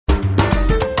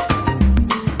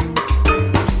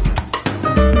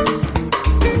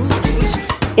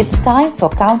It's time for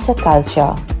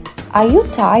Counterculture. Are you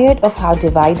tired of how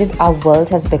divided our world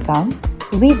has become?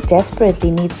 We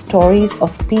desperately need stories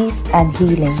of peace and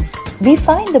healing. We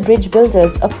find the bridge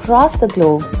builders across the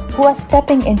globe who are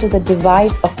stepping into the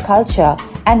divides of culture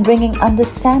and bringing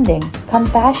understanding,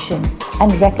 compassion,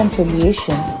 and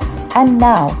reconciliation. And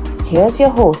now, here's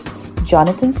your hosts,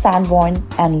 Jonathan Sanborn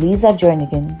and Lisa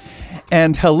Jernigan.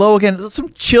 And hello again.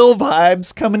 Some chill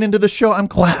vibes coming into the show. I'm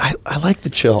glad. I like the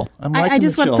chill. I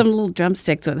just want some little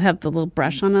drumsticks that have the little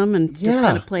brush on them and just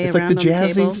kind of play it's around like the on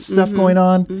the table. jazzy stuff going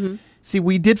on. See,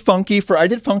 I did funky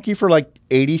for like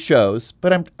 80 shows,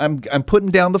 but I'm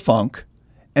putting down the funk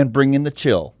and bringing the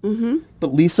chill.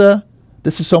 But Lisa,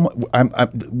 this is so much.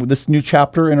 This new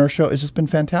chapter in our show has just been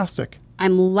fantastic.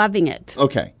 I'm loving it.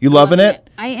 Okay, you loving it?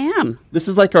 I am. This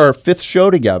is like our 5th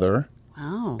show together.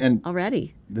 Wow. And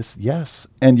already? Yes.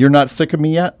 And you're not sick of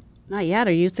me yet? Not yet.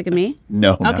 Are you sick of me?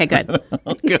 No. Okay, good.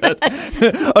 Good.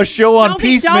 A show on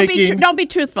peacemaking. Don't be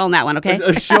truthful in that one, okay?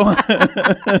 A show.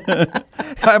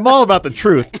 I'm all about the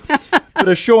truth. But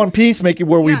a show on peacemaking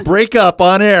where we break up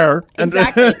on air. And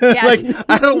exactly. Yes. Like,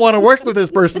 I don't want to work with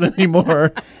this person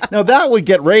anymore. Now, that would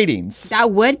get ratings.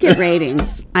 That would get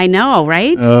ratings. I know,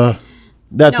 right?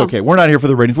 That's okay. We're not here for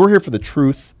the ratings. We're here for the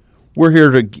truth. We're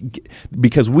here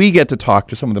because we get to talk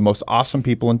to some of the most awesome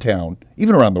people in town,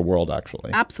 even around the world,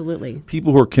 actually. Absolutely.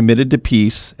 People who are committed to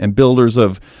peace and builders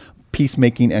of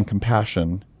peacemaking and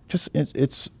compassion.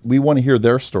 We want to hear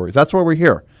their stories. That's why we're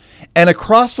here. And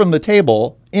across from the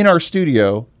table in our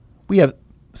studio, we have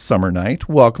Sommer Knight.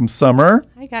 Welcome, Sommer.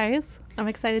 Hi, guys. I'm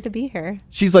excited to be here.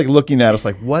 She's like looking at us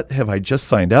like, what have I just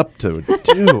signed up to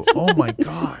do? Oh, my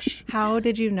gosh. How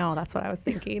did you know? That's what I was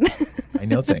thinking. I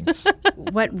know things.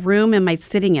 What room am I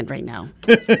sitting in right now?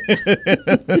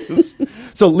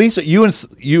 So, Lisa, you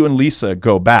and Lisa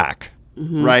go back,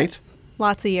 right?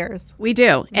 Lots of years. We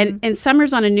do. And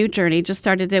Summer's on a new journey. Just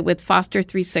started it with Foster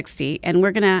 360. And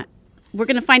we're going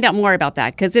to find out more about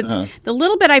that because it's the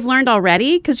little bit I've learned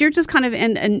already, because you're just kind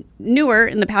of newer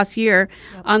in the past year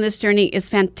on this journey, is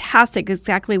fantastic.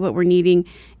 Exactly what we're needing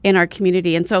in our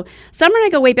community. And so Summer and I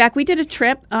go way back. We did a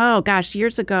trip, several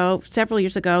years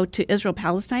ago, to Israel,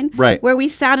 Palestine, right, where we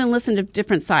sat and listened to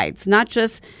different sides, not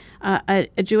just a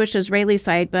Jewish Israeli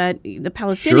side, but the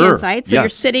Palestinian side. So you're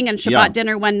sitting at Shabbat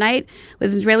dinner one night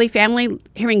with Israeli family,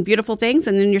 hearing beautiful things,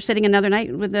 and then you're sitting another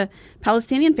night with the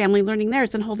Palestinian family, learning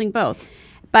theirs and holding both.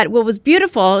 But what was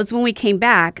beautiful is when we came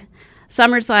back,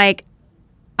 Summer's like,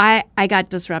 I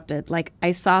got disrupted. Like,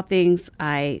 I saw things,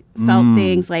 I felt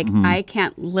things, like I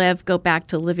can't go back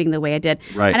to living the way I did.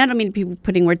 Right. And I don't mean people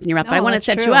putting words in your mouth, but I want to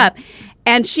set you up.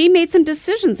 And she made some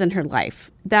decisions in her life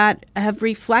that have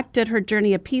reflected her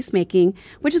journey of peacemaking,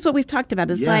 which is what we've talked about.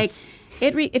 It's like,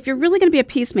 if you're really going to be a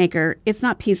peacemaker, it's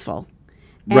not peaceful.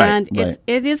 And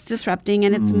it is disrupting,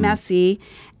 and it's messy.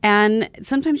 And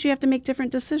sometimes you have to make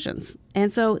different decisions.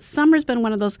 And so Summer's been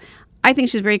one of those. I think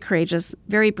she's very courageous,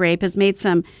 very brave, has made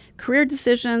some career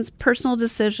decisions, personal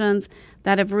decisions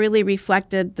that have really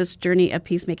reflected this journey of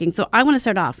peacemaking. So I want to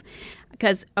start off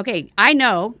because, I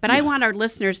know, but I want our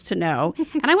listeners to know.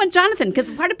 And I want Jonathan, because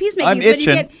part of peacemaking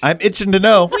is I'm itching to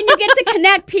know. When you get to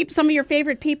connect some of your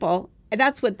favorite people,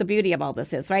 that's what the beauty of all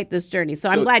this is, right? This journey. So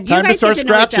I'm glad you guys get to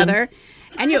know each other.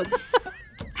 And you,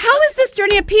 how has this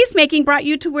journey of peacemaking brought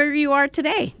you to where you are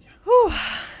today? Whew.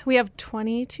 We have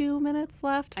 22 minutes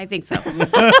left. I think so.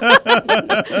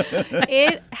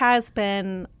 It has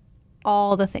been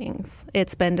all the things.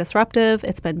 It's been disruptive.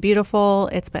 It's been beautiful.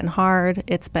 It's been hard.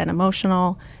 It's been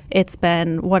emotional. It's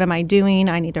been, what am I doing?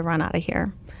 I need to run out of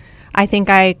here. I think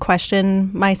I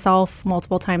question myself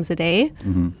multiple times a day,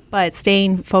 but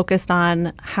staying focused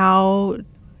on how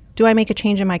do I make a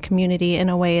change in my community in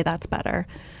a way that's better.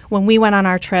 When we went on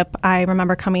our trip, I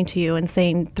remember coming to you and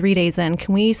saying 3 days in,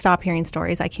 can we stop hearing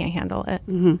stories? I can't handle it.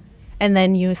 And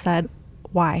then you said,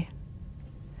 why?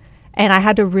 And I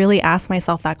had to really ask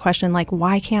myself that question, like,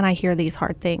 why can't I hear these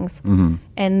hard things?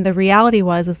 And the reality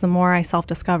is the more I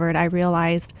self-discovered, I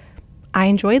realized I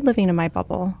enjoyed living in my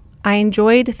bubble. I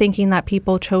enjoyed thinking that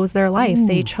people chose their life.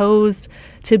 They chose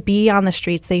to be on the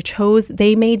streets.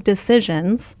 They made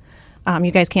decisions.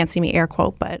 You guys can't see me air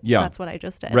quote, but that's what I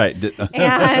just did. Right.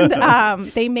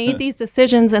 And they made these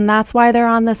decisions, and that's why they're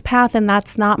on this path, and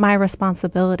that's not my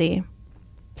responsibility.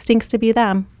 Stinks to be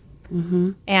them.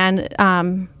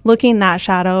 And looking that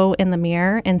shadow in the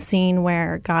mirror and seeing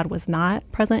where God was not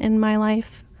present in my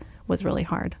life was really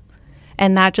hard.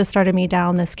 And that just started me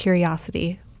down this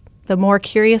curiosity. The more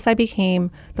curious I became,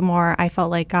 the more I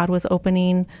felt like God was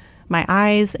opening my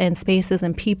eyes and spaces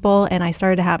and people, and I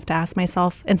started to have to ask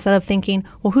myself, instead of thinking,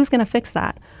 well, who's going to fix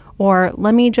that? Or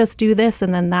let me just do this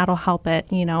and then that'll help it,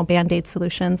 Band-Aid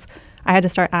solutions. I had to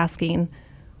start asking,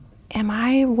 am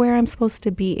I where I'm supposed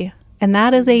to be? And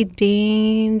that is a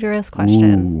dangerous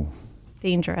question. Ooh.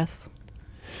 Dangerous.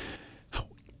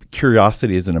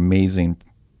 Curiosity is an amazing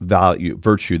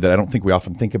virtue that I don't think we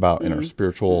often think about in our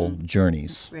spiritual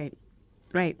journeys.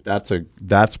 Right.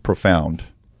 That's profound.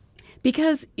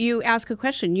 Because you ask a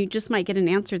question, you just might get an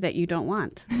answer that you don't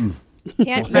want. You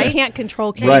can't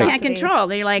control curiosity. You can't control.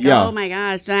 They're like, oh my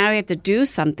gosh, now we have to do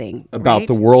something about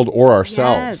the world or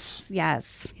ourselves.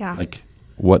 Yes. Yeah. Like,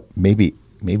 what? Maybe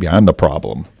I'm the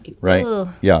problem, right? Ugh.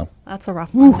 Yeah. That's a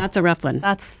rough one. That's a rough one.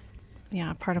 That's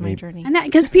part of my journey. And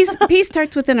because peace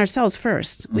starts within ourselves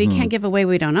first. We can't give away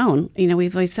what we don't own.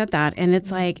 We've always said that. And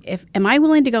it's like, am I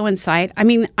willing to go inside? I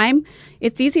mean,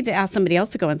 it's easy to ask somebody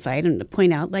else to go inside and to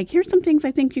point out, like, here's some things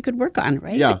I think you could work on,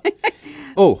 right? Yeah.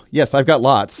 Oh, yes, I've got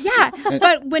lots. Yeah.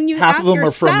 But when you half ask of them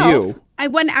yourself, are from you.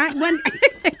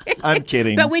 I'm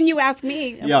kidding. But when you ask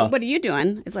me, what are you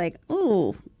doing? It's like,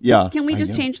 oh, can we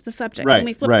just change the subject? Right, Can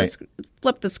we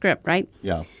flip the script, right?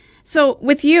 Yeah. So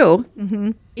with you,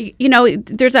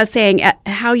 there's that saying,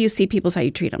 how you see people is how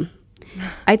you treat them.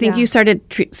 I think you started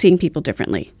seeing people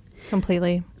differently.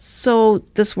 Completely. So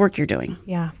this work you're doing.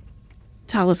 Yeah.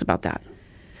 Tell us about that.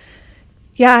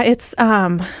 Yeah,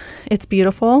 it's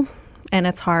beautiful and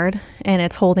it's hard and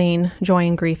it's holding joy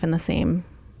and grief in the same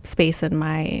space in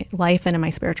my life and in my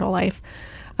spiritual life.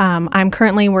 I'm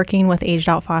currently working with aged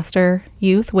out foster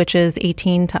youth, which is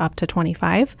 18 to up to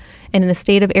 25. And in the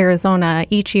state of Arizona,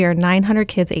 each year, 900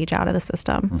 kids age out of the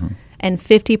system, and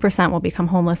 50% will become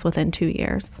homeless within 2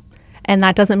 years. And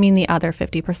that doesn't mean the other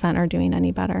 50% are doing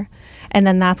any better. And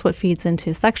then that's what feeds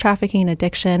into sex trafficking,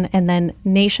 addiction, and then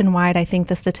nationwide, I think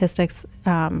the statistics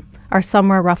are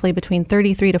somewhere roughly between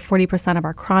 33 to 40% of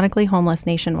our chronically homeless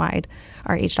nationwide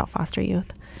are aged out foster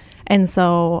youth. And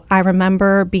so I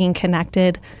remember being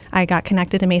connected. I got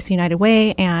connected to Mesa United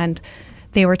Way, and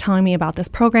they were telling me about this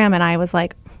program, and I was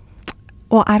like,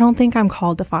 well, I don't think I'm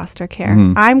called to foster care.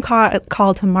 I'm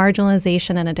called to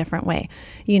marginalization in a different way.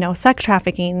 Sex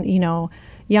trafficking,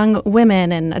 young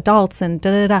women and adults and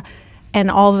da-da-da.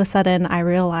 And all of a sudden, I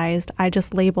realized I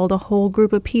just labeled a whole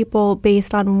group of people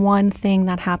based on one thing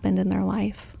that happened in their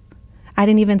life. I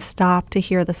didn't even stop to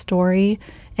hear the story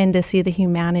and to see the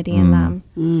humanity in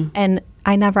them. And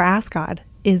I never asked God,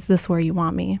 is this where you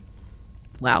want me?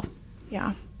 Wow.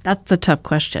 Yeah. That's the tough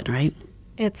question, right?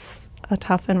 It's a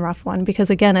tough and rough one because,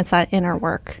 again, it's that inner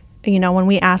work. When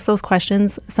we ask those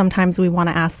questions, sometimes we want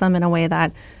to ask them in a way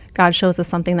that God shows us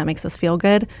something that makes us feel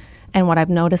good. And what I've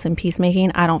noticed in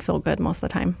peacemaking, I don't feel good most of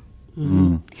the time.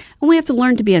 And we have to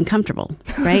learn to be uncomfortable,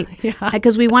 right?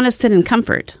 Because we want to sit in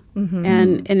comfort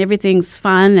and everything's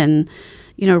fun and,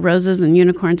 roses and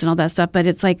unicorns and all that stuff. But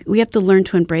it's like we have to learn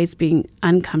to embrace being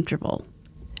uncomfortable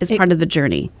as part of the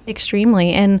journey.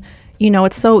 Extremely. And,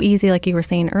 it's so easy, like you were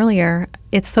saying earlier,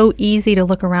 it's so easy to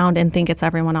look around and think it's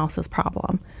everyone else's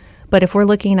problem. But if we're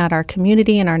looking at our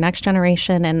community and our next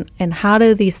generation and how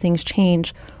do these things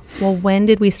change, well, when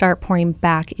did we start pouring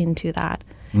back into that?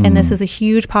 And this is a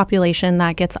huge population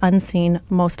that gets unseen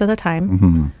most of the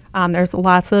time. There's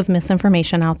lots of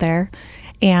misinformation out there.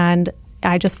 And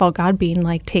I just felt God being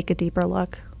like, take a deeper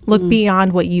look. Look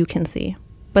beyond what you can see.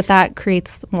 But that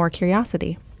creates more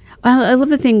curiosity. Well, I love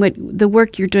the thing with the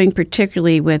work you're doing,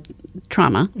 particularly with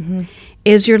trauma,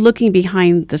 is you're looking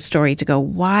behind the story to go,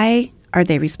 why are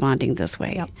they responding this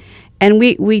way? Yep. And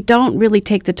we don't really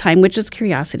take the time, which is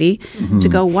curiosity, to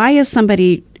go, why is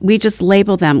somebody, we just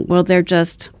label them, well, they're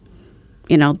just,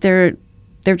 they're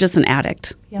just an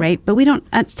addict, right? But we don't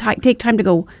take time to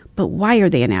go, but why are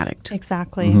they an addict?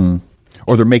 Exactly.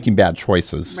 Or they're making bad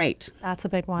choices. Right. That's a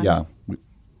big one. Yeah.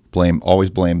 Always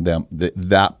blame them,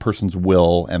 that person's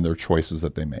will and their choices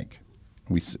that they make.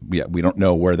 We don't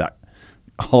know where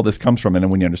all this comes from. And then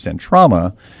when you understand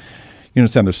trauma, you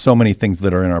understand there's so many things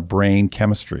that are in our brain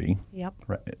chemistry. Yep.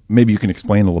 Right? Maybe you can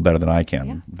explain a little better than I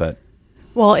can. Yeah.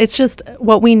 Well, it's just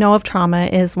what we know of trauma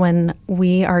is when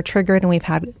we are triggered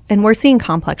and we're seeing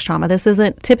complex trauma. This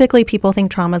isn't, typically people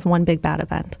think trauma is one big bad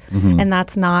event. And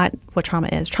that's not what trauma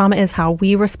is. Trauma is how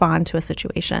we respond to a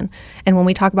situation. And when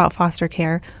we talk about foster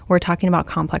care, we're talking about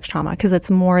complex trauma because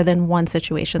it's more than one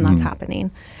situation that's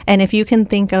happening. And if you can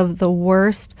think of the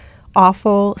worst,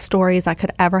 awful stories that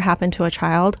could ever happen to a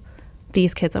child,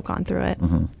 these kids have gone through it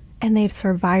and they've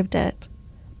survived it.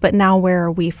 But now where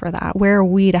are we for that? Where are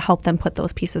we to help them put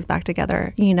those pieces back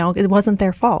together? It wasn't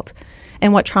their fault.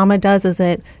 And what trauma does is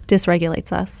it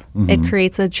dysregulates us. It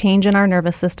creates a change in our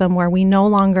nervous system where we no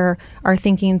longer are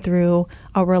thinking through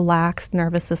a relaxed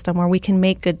nervous system where we can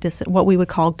make what we would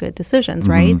call good decisions,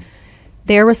 right?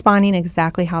 they're responding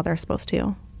exactly how they're supposed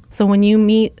to. So when you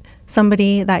meet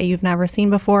somebody that you've never seen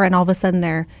before and all of a sudden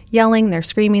they're yelling, they're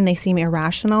screaming, they seem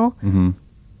irrational,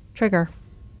 trigger.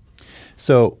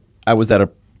 So I was at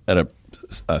a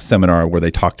seminar where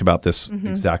they talked about this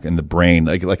exact in the brain.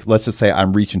 Like let's just say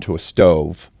I'm reaching to a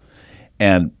stove,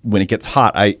 and when it gets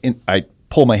hot, I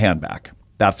pull my hand back.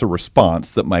 That's a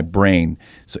response that my brain.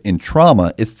 So in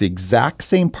trauma, it's the exact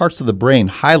same parts of the brain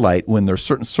highlight when there's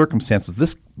certain circumstances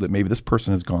that maybe this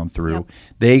person has gone through. Yep.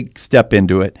 They step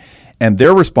into it, and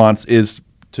their response is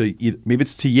to maybe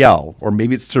it's to yell, or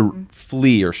maybe it's to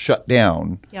flee or shut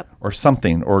down, or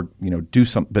something, or do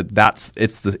something. But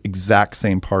it's the exact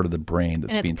same part of the brain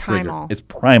that's being triggered. It's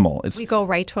primal. We go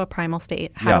right to a primal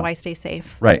state. How do I stay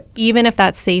safe? Right. Even if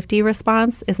that safety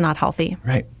response is not healthy.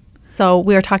 Right. So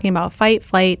we are talking about fight,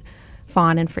 flight,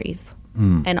 fawn, and freeze.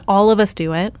 And all of us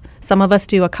do it. Some of us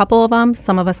do a couple of them.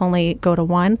 Some of us only go to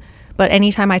one. But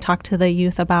anytime I talk to the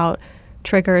youth about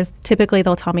triggers, typically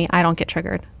they'll tell me, I don't get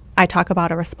triggered. I talk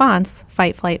about a response,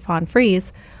 fight, flight, fawn,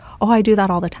 freeze. Oh, I do that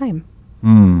all the time.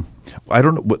 I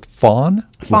don't know. What, fawn?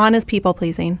 Fawn is people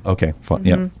pleasing. Okay. Fawn,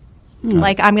 yeah.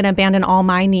 Like I'm going to abandon all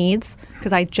my needs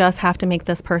because I just have to make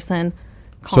this person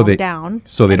calm down.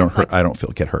 So they don't hurt. I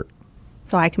don't get hurt.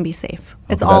 So I can be safe.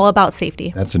 It's all about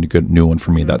safety. That's a good new one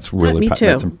for me. That's really... me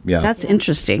too. That's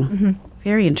interesting.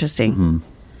 Very interesting.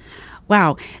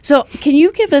 Wow. So can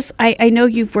you give us... I know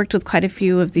you've worked with quite a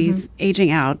few of these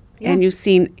aging out, and you've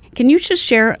seen... Can you just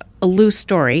share a loose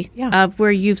story of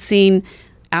where you've seen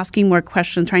asking more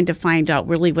questions, trying to find out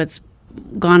really what's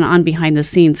gone on behind the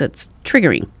scenes that's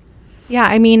triggering? Yeah,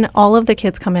 I mean, all of the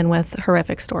kids come in with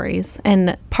horrific stories,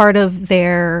 and part of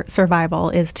their survival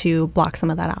is to block some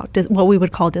of that out, what we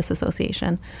would call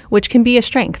disassociation, which can be a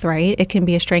strength, right? It can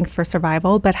be a strength for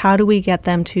survival, but how do we get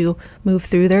them to move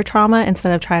through their trauma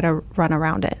instead of try to run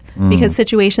around it? Because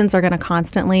situations are going to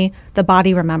constantly, the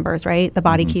body remembers, right? The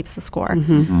body keeps the score.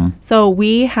 So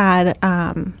we had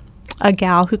a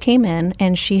gal who came in,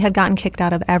 and she had gotten kicked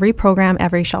out of every program,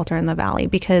 every shelter in the Valley,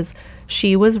 because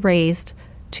she was raised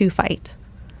to fight.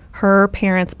 Her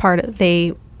parents,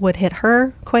 they would hit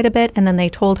her quite a bit, and then they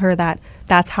told her that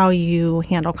that's how you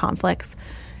handle conflicts.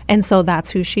 And so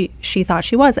that's who she thought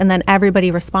she was. And then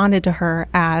everybody responded to her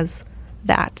as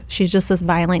that. She's just this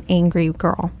violent, angry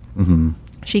girl.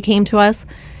 She came to us,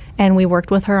 and we worked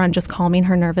with her on just calming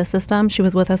her nervous system. She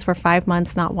was with us for 5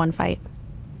 months, not one fight.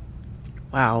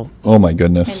 Wow. Oh, my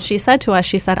goodness. And she said to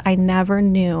us, I never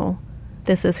knew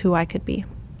this is who I could be.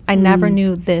 I never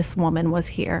knew this woman was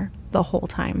here the whole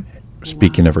time.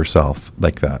 Speaking of herself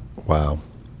like that. Wow.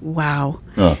 Wow.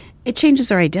 It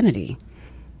changes our identity,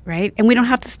 right? And we don't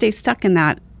have to stay stuck in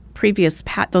that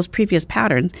those previous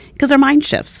patterns because our mind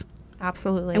shifts.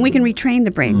 Absolutely. And we can retrain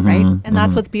the brain, right? And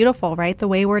that's what's beautiful, right? The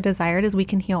way we're desired is we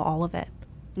can heal all of it.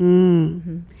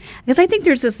 Because I think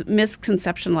there's this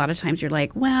misconception a lot of times. You're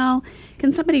like, well,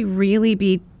 can somebody really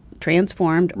be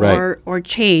transformed or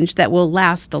changed that will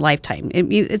last a lifetime?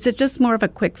 It's just more of a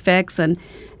quick fix,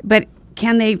 but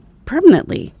can they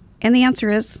permanently? And the answer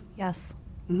is yes.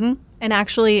 And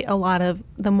actually,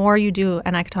 the more you do,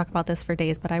 and I could talk about this for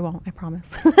days, but I won't, I promise.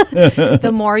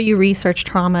 The more you research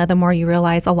trauma, the more you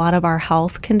realize a lot of our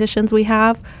health conditions we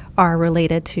have are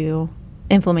related to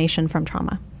inflammation from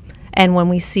trauma. And when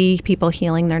we see people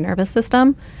healing their nervous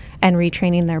system and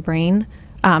retraining their brain,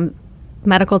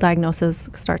 medical diagnoses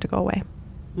start to go away.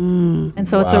 And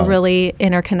so it's a really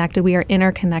we are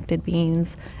interconnected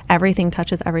beings. Everything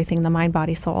touches everything, the mind,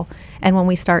 body, soul. And when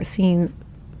we start seeing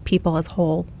people as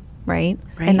whole, right?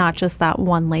 And not just that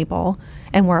one label,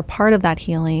 and we're a part of that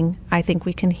healing, I think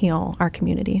we can heal our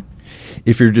community.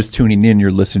 If you're just tuning in,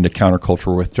 you're listening to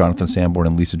Counterculture with Jonathan Sanborn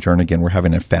and Lisa Jernigan. We're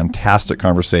having a fantastic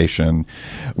conversation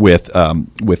with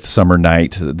Sommer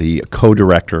Knight, the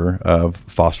co-director of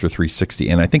Foster 360.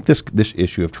 And I think this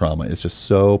issue of trauma is just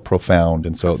so profound.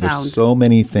 And so there's so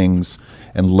many things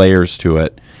and layers to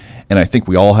it. And I think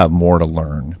we all have more to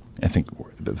learn. I think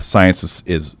the science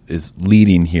is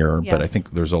leading here, but I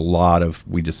think there's a lot of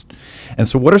and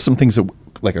so what are some things that,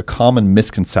 like a common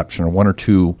misconception or one or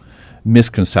two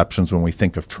misconceptions when we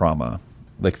think of trauma,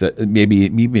 like that maybe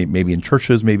in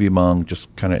churches, maybe among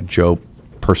just kind of Joe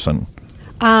person?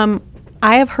 I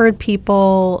have heard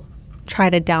people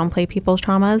try to downplay people's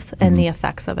traumas and the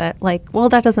effects of it. Like, well,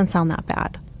 that doesn't sound that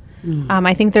bad.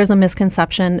 I think there's a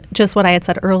misconception, just what I had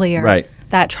said earlier,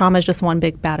 that trauma is just one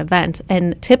big bad event.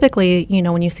 And typically,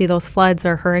 when you see those floods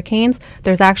or hurricanes,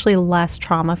 there's actually less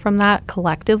trauma from that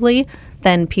collectively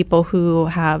than people who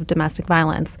have domestic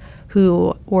violence,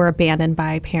 who were abandoned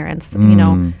by parents.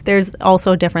 There's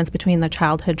also a difference between the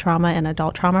childhood trauma and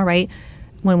adult trauma, right?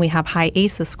 When we have high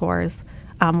ACEs scores,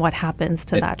 what happens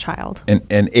to that child.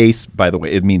 And ACE, by the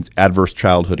way, it means adverse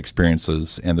childhood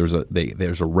experiences. And there's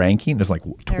a ranking. There's like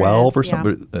 12 or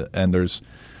something. And there's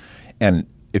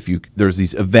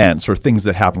these events or things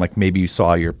that happen, like maybe you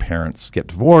saw your parents get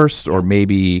divorced, or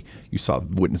maybe you saw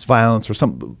witness violence or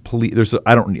some police.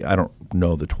 I don't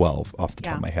know the 12 off the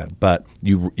top of my head, but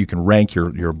you can rank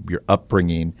your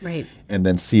upbringing, right, and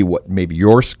then see what maybe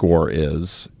your score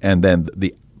is, and then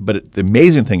the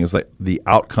amazing thing is that the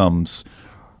outcomes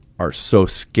are so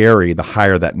scary the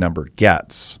higher that number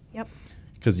gets. Yep.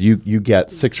 Because you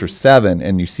get 6 or 7,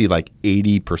 and you see like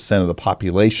 80% of the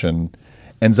population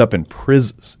ends up in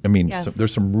prisons. I mean,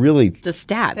 there's some really the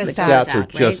stats are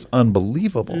just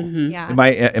unbelievable. Mm-hmm. Yeah.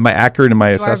 Am I accurate in my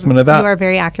assessment of that? You are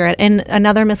very accurate. And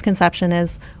another misconception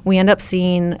is we end up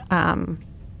seeing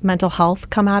mental health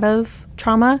come out of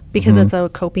trauma because it's a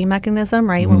coping mechanism,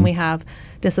 right? When we have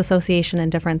disassociation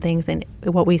and different things, and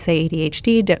what we say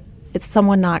ADHD, it's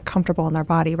someone not comfortable in their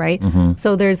body, right?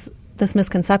 So there's this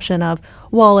misconception of,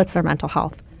 well, it's their mental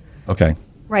health. Okay.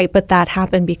 Right, but that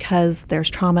happened because there's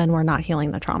trauma and we're not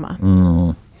healing the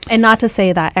trauma. And not to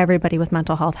say that everybody with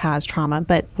mental health has trauma,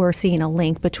 but we're seeing a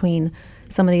link between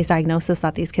some of these diagnoses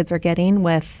that these kids are getting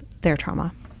with their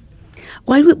trauma.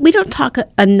 Well, we don't talk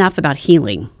enough about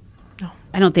healing. No.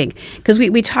 I don't think. Because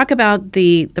we talk about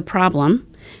the problem,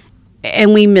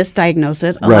 and we misdiagnose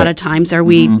it a lot of times, or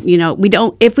we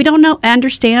don't, if we don't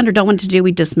understand or don't want to do,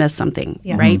 we dismiss something,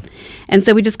 right? And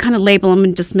so we just kind of label them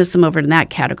and dismiss them over in that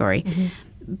category.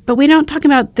 But we don't talk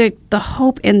about the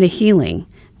hope and the healing,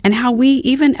 and how we,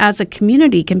 even as a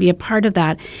community, can be a part of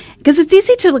that. Because it's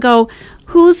easy to go,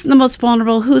 who's the most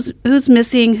vulnerable, who's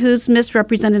missing, who's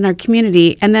misrepresented in our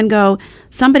community, and then go,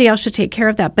 somebody else should take care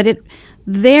of that. But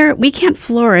we can't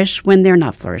flourish when they're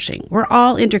not flourishing. We're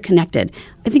all interconnected.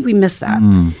 I think we miss that,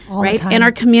 right? In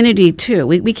our community, too.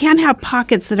 We can't have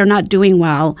pockets that are not doing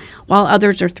well while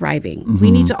others are thriving.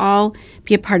 We need to all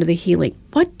be a part of the healing.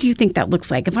 What do you think that looks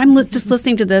like? If I'm just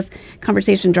listening to this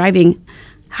conversation driving,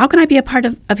 how can I be a part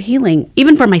of healing,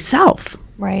 even for myself?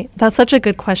 Right. That's such a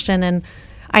good question. And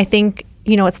I think,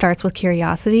 it starts with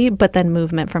curiosity, but then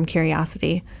movement from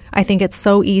curiosity. I think it's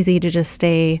so easy to just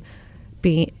stay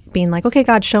being like, okay,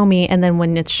 God, show me. And then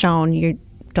when it's shown, you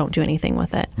don't do anything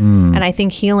with it. And I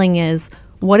think healing is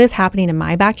what is happening in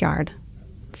my backyard,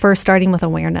 first starting with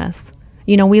awareness.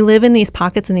 We live in these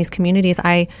pockets in these communities.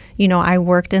 I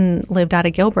worked and lived out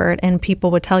of Gilbert, and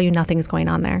people would tell you nothing's going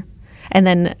on there. And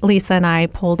then Lisa and I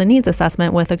pulled a needs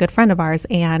assessment with a good friend of ours,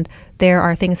 and there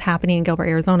are things happening in Gilbert,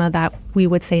 Arizona that we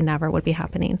would say never would be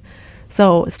happening.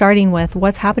 So starting with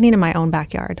what's happening in my own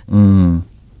backyard. And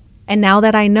now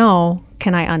that I know,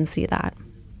 can I unsee that?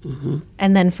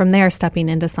 And then from there, stepping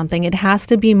into something. It has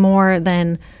to be more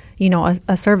than,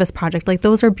 a service project. Like,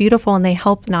 those are beautiful and they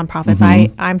help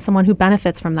nonprofits. I'm someone who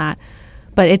benefits from that.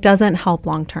 But it doesn't help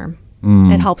long term.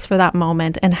 It helps for that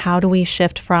moment. And how do we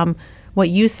shift from what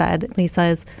you said, Lisa,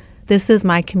 is this is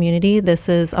my community. This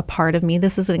is a part of me.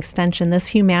 This is an extension. This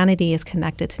humanity is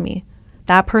connected to me.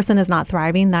 That person is not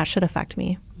thriving. That should affect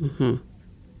me.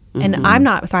 And I'm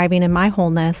not thriving in my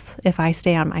wholeness if I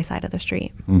stay on my side of the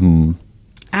street.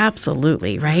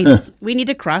 Absolutely, right? We need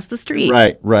to cross the street.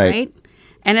 Right.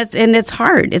 And it's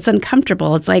hard. It's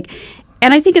uncomfortable. It's like,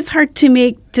 and I think it's hard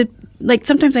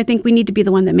sometimes I think we need to be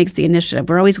the one that makes the initiative.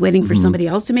 We're always waiting for somebody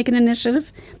else to make an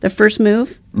initiative, the first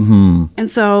move.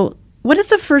 And so what is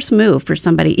the first move for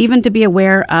somebody, even to be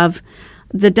aware of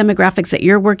the demographics that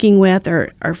you're working with,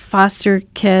 or foster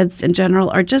kids in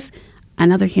general, or just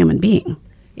another human being?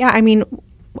 Yeah, I mean,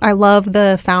 I love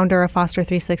the founder of Foster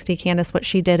 360, Candace. What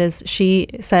she did is she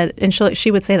said, and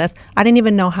she would say this, I didn't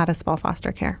even know how to spell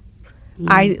foster care.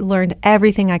 I learned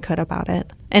everything I could about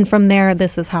it. And from there,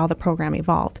 this is how the program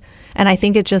evolved. And I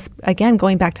think it just, again,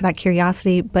 going back to that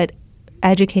curiosity, but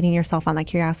educating yourself on that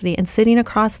curiosity and sitting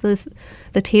across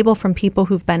the table from people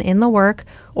who've been in the work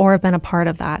or have been a part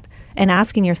of that, and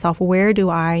asking yourself, where do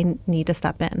I need to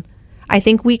step in? I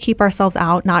think we keep ourselves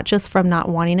out, not just from not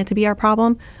wanting it to be our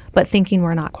problem, but thinking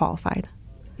we're not qualified.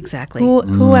 Exactly.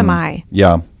 Who am I?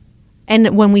 Yeah.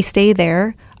 And when we stay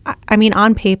there, I mean,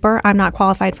 on paper, I'm not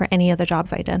qualified for any of the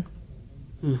jobs I did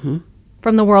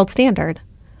from the world standard.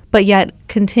 But yet,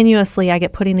 continuously, I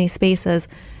get put in these spaces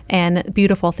and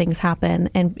beautiful things happen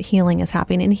and healing is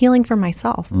happening, and healing for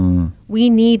myself. We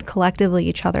need collectively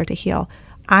each other to heal.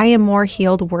 I am more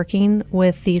healed working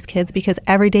with these kids because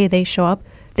every day they show up,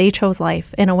 they chose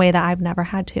life in a way that I've never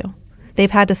had to.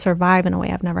 They've had to survive in a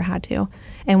way I've never had to.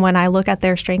 And when I look at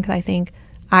their strength, I think,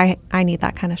 I need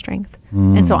that kind of strength.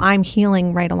 And so I'm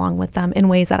healing right along with them in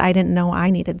ways that I didn't know I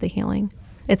needed the healing.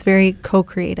 It's very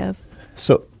co-creative.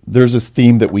 So there's this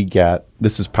theme that we get.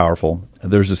 This is powerful.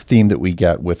 There's this theme that we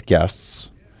get with guests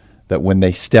that when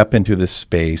they step into this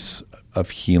space of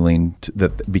healing,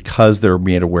 that because they're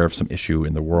made aware of some issue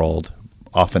in the world,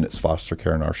 often it's foster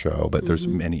care in our show, but there's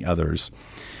many others,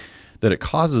 that it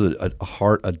causes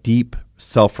a deep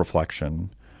self-reflection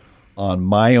on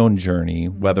my own journey,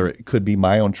 whether it could be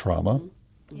my own trauma,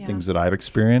 things that I've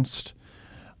experienced,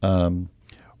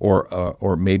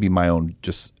 or maybe my own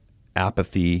just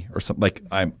apathy or something. Like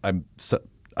I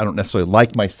don't necessarily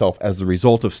like myself as a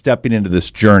result of stepping into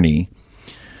this journey,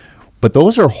 but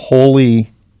those are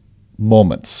holy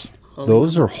moments.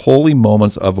 Those are holy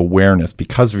moments of awareness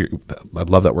because of I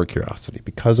love that word curiosity.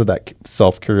 Because of that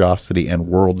self-curiosity and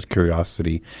world's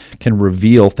curiosity can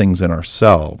reveal things in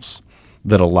ourselves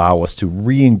that allow us to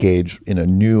re-engage in a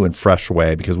new and fresh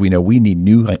way, because we know we need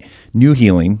new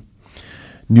healing,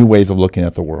 new ways of looking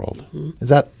at the world. Is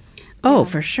that? Oh,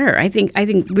 for sure. I think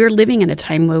we're living in a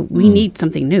time where we need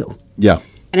something new. Yeah.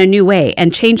 In a new way,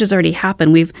 and change has already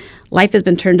happened. Life has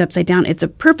been turned upside down. It's a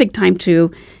perfect time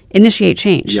to initiate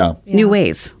change. New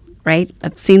ways, right?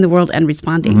 Of seeing the world and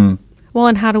responding. Well,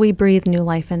 and how do we breathe new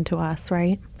life into us,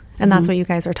 right? And that's what you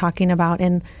guys are talking about.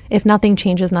 And if nothing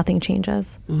changes, nothing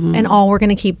changes. And all we're going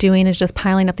to keep doing is just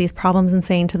piling up these problems and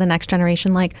saying to the next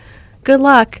generation, like, good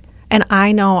luck. And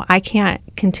I know I can't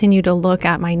continue to look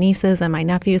at my nieces and my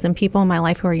nephews and people in my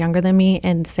life who are younger than me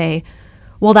and say,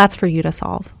 well, that's for you to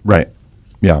solve. Right.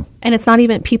 Yeah. And it's not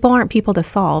even, people aren't people to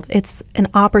solve. It's an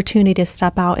opportunity to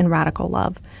step out in radical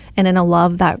love and in a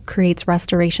love that creates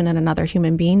restoration in another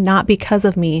human being, not because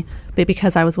of me, but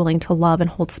because I was willing to love and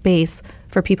hold space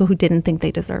for people who didn't think they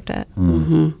deserved it.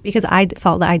 Because I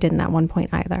felt that I didn't at one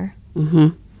point either.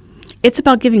 It's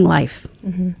about giving life,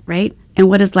 right? And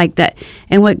what is like that,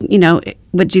 and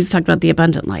what Jesus talked about, the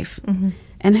abundant life.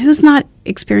 And who's not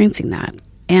experiencing that?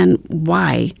 And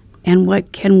why? And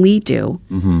what can we do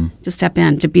to step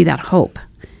in to be that hope?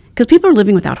 Because people are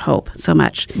living without hope so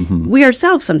much. We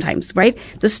ourselves sometimes, right?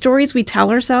 The stories we tell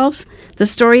ourselves, the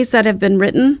stories that have been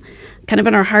written kind of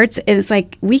in our hearts, and it's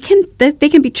like they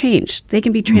can be changed. They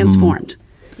can be transformed.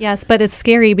 Yes, but it's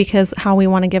scary because how we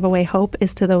want to give away hope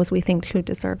is to those we think who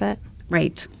deserve it.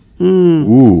 Right.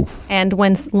 Ooh. And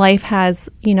when life has,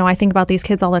 I think about these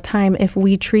kids all the time, if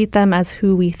we treat them as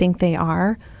who we think they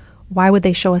are, why would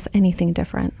they show us anything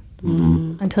different?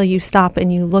 Until you stop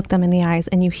and you look them in the eyes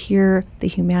and you hear the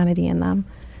humanity in them.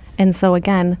 And so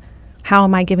again, how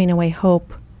am I giving away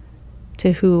hope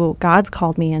to who God's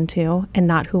called me into and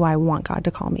not who I want God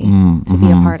to call me to be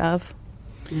a part of?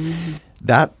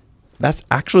 That's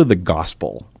actually the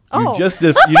gospel. Oh. You just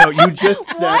said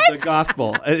the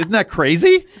gospel. Isn't that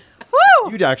crazy?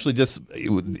 Woo!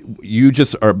 You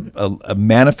just are a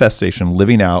manifestation,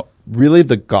 living out really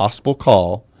the gospel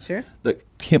call. Sure. That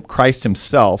Christ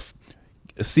himself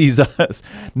sees us,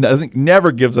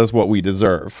 never gives us what we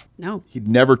deserve. No. He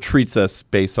never treats us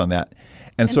based on that.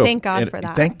 And so thank God for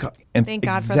that. Thank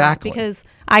God For that, because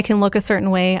I can look a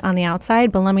certain way on the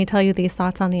outside, but let me tell you these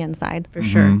thoughts on the inside. For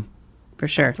sure. For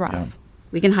sure. It's rough. Yeah.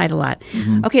 We can hide a lot.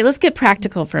 Okay, let's get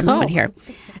practical for a moment here.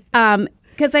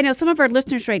 Because I know some of our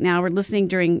listeners right now are listening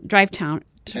during drive time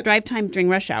during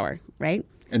rush hour, right?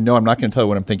 And no, I'm not going to tell you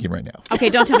what I'm thinking right now. Okay,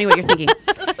 don't tell me what you're thinking.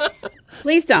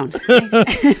 Please don't.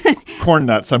 Corn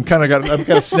nuts. I've got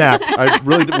a snack. I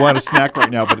really want a snack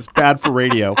right now, but it's bad for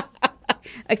radio.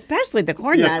 Especially the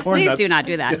corn nuts. Corn Please nuts. do not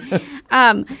do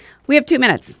that. We have 2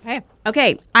 minutes.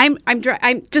 Okay. I'm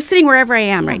just sitting wherever I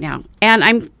am right now, and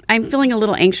I'm feeling a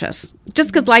little anxious,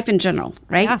 just because life in general,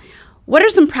 right? Yeah. What are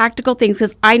some practical things?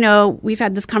 Because I know we've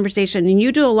had this conversation, and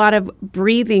you do a lot of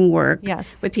breathing work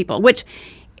with people. Which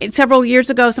several years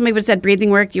ago, somebody would have said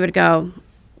breathing work. You would go,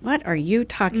 "What are you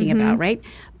talking about?" Right?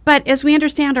 But as we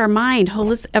understand our mind,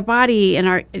 our body, and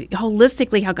our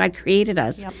holistically how God created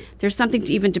us, there's something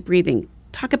to breathing.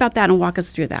 Talk about that and walk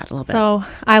us through that a little bit. So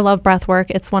I love breath work.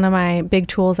 It's one of my big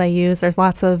tools I use. There's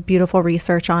lots of beautiful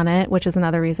research on it, which is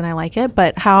another reason I like it.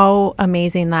 But how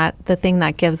amazing that the thing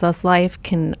that gives us life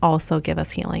can also give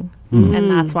us healing. And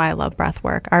that's why I love breath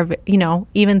work.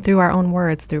 Even through our own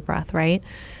words, through breath, right?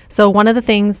 So one of the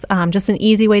things, just an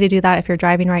easy way to do that if you're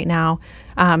driving right now,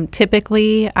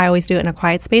 typically I always do it in a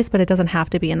quiet space, but it doesn't have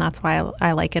to be. And that's why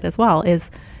I like it as well,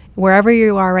 is wherever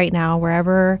you are right now,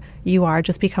 wherever you are,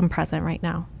 just become present right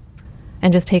now.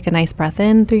 And just take a nice breath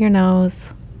in through your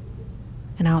nose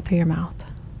and out through your mouth.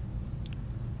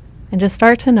 And just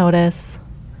start to notice,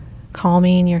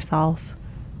 calming yourself.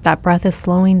 That breath is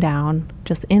slowing down,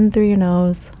 just in through your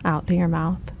nose, out through your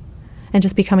mouth. And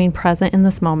just becoming present in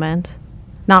this moment,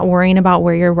 not worrying about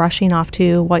where you're rushing off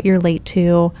to, what you're late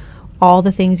to, all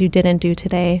the things you didn't do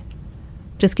today.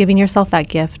 Just giving yourself that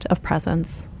gift of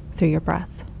presence. through your breath.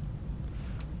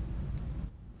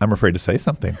 I'm afraid to say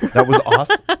something. That was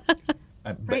awesome.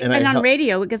 Right. And on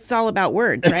radio, it's all about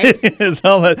words, right? It's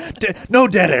all no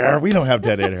dead air. We don't have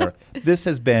dead air. This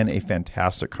has been a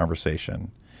fantastic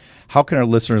conversation. How can our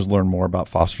listeners learn more about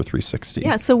Foster 360?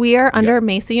 Yeah, so we are under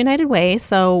Mesa United Way.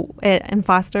 And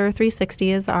Foster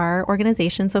 360 is our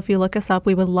organization. So if you look us up,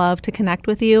 we would love to connect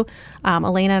with you.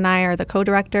 Elena and I are the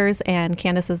co-directors, and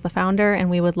Candace is the founder, and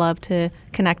we would love to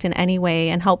connect in any way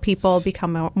and help people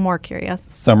become more curious.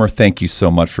 Sommer, thank you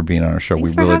so much for being on our show.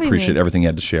 Thanks we really appreciate everything you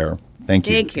had to share. Thank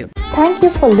you. Thank you. Thank you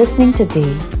for listening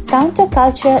today.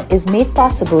 Counterculture is made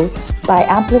possible by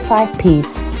Amplify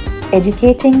Peace,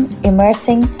 educating,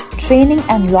 immersing, training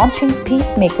and launching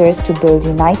peacemakers to build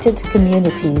united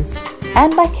communities.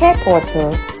 And by Care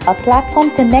Portal, a platform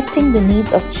connecting the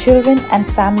needs of children and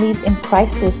families in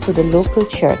crisis to the local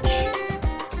church.